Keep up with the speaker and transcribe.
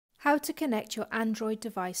How to connect your Android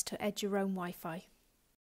device to Eduroam Wi-Fi.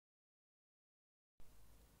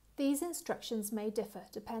 These instructions may differ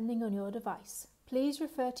depending on your device. Please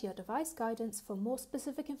refer to your device guidance for more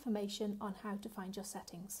specific information on how to find your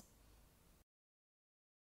settings.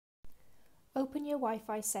 Open your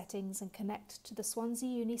Wi-Fi settings and connect to the Swansea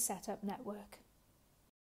Uni Setup network.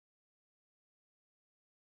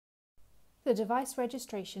 The device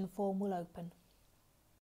registration form will open.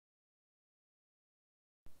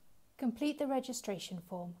 Complete the registration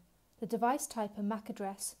form. The device type and MAC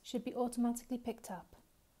address should be automatically picked up.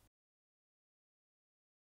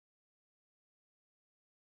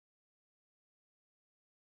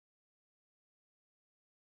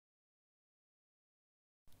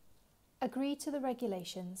 Agree to the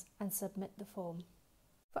regulations and submit the form.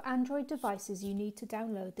 For Android devices, you need to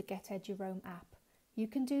download the Get Eduroam app. You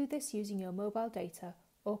can do this using your mobile data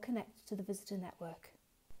or connect to the visitor network.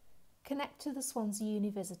 Connect to the Swansea Uni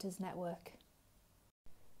Visitors Network.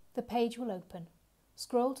 The page will open.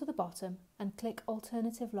 Scroll to the bottom and click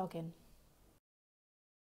Alternative Login.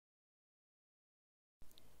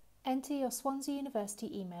 Enter your Swansea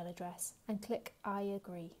University email address and click I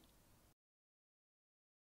agree.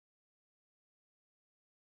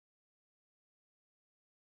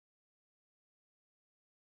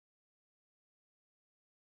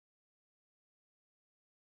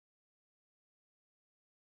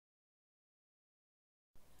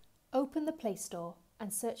 Open the Play Store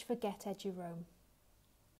and search for Get Eduroam.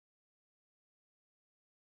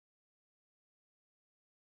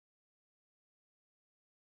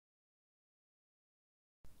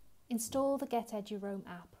 Install the Get Eduroam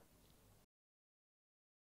app.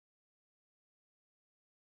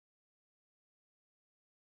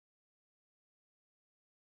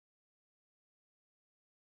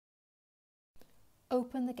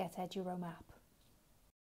 Open the Get Eduroam app.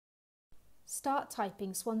 Start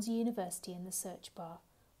typing Swansea University in the search bar.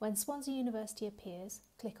 When Swansea University appears,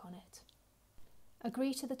 click on it.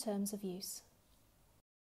 Agree to the terms of use.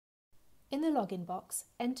 In the login box,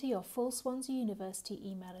 enter your full Swansea University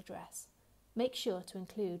email address. Make sure to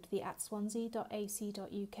include the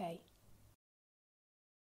 @swansea.ac.uk.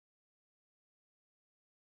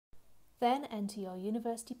 Then enter your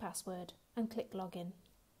university password and click Login.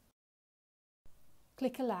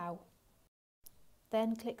 Click Allow.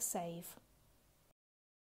 Then click Save.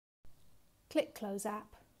 Click Close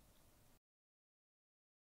App.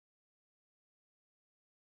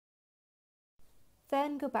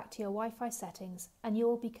 Then go back to your Wi-Fi settings and you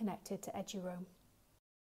will be connected to Eduroam.